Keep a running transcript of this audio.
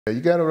You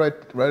gotta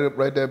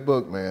write that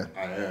book, man.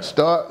 I am.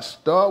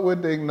 Start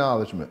with the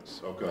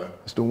acknowledgments. Okay.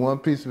 It's the one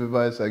piece of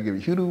advice I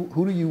give you.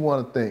 Who do you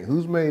want to thank?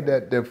 Who's made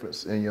that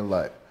difference in your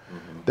life?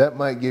 That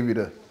might give you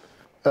the.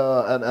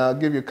 And I'll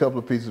give you a couple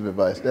of pieces of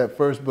advice. That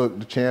first book,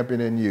 The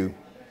Champion in You.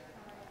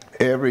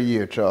 Every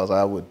year, Charles,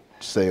 I would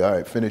say, all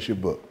right, finish your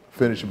book.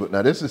 Finish your book.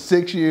 Now, this is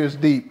 6 years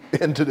deep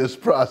into this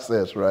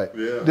process, right?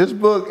 Yeah. This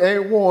book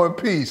ain't War and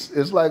Peace.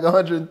 It's like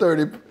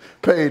 130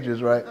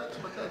 pages, right?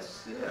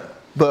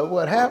 But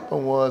what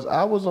happened was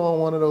I was on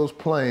one of those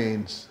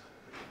planes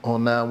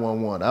on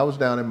 911. I was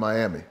down in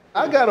Miami.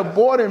 I got a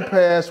boarding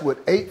pass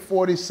with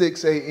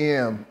 8:46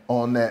 a.m.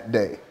 on that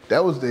day.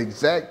 That was the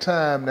exact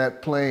time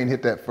that plane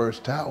hit that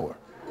first tower.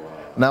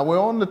 Now we're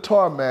on the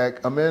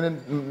tarmac. I'm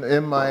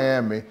in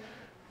Miami.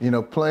 You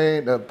know,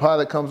 the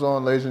pilot comes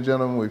on, ladies and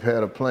gentlemen, we've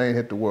had a plane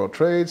hit the World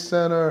Trade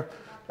Center.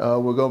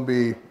 We're going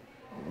to be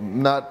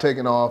not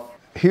taking off.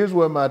 Here's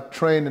where my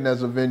training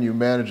as a venue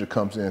manager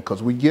comes in,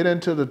 because we get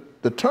into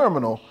the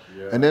terminal,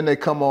 and then they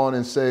come on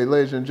and say,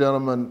 ladies and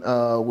gentlemen,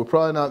 we're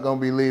probably not going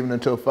to be leaving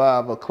until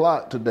 5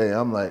 o'clock today.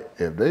 I'm like,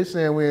 if they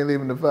saying we ain't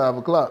leaving till 5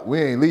 o'clock,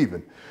 we ain't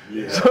leaving.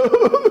 Yeah.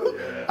 So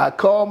I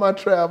called my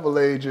travel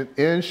agent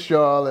in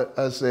Charlotte.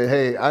 I said,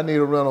 hey, I need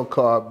a rental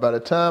car. By the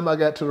time I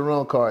got to the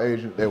rental car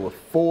agent, there were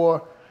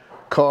 4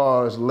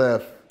 cars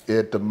left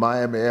at the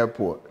Miami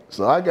airport.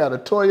 So I got a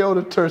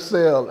Toyota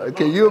Tercel.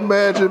 Can you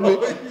imagine me?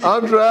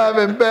 I'm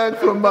driving back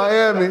from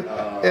Miami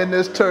in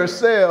this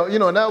Tercel. You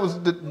know, and that was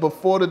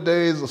before the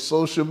days of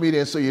social media.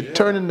 And so you're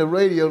turning the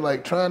radio,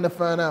 like trying to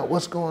find out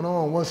what's going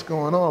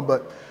on.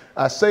 But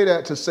I say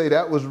that to say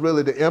that was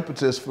really the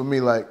impetus for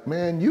me. Like,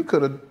 man, you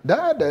could have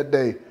died that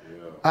day.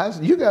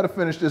 You got to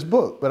finish this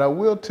book. But I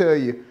will tell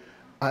you,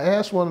 I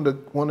asked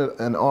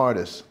an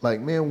artist,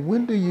 like, man,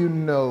 when do you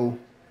know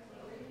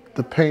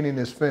the painting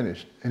is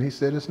finished? And he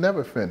said, it's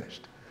never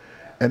finished.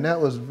 And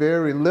that was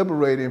very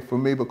liberating for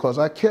me, because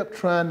I kept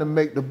trying to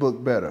make the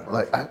book better.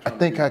 Like, I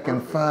think I can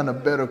find a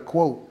better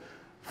quote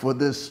for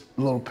this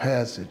little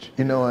passage,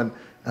 you know, and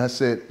I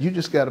said, you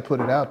just got to put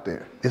it out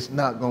there. It's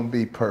not going to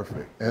be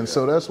perfect. And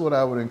so that's what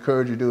I would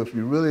encourage you to do. If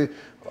you really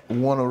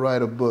want to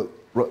write a book,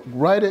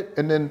 write it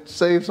and then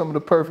save some of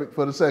the perfect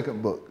for the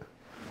second book.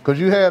 Because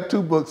you have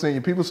 2 books in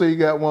you. People say you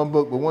got 1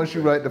 book, but once you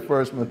write the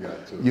first one,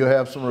 you'll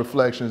have some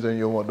reflections and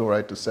you'll want to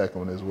write the second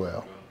one as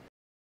well.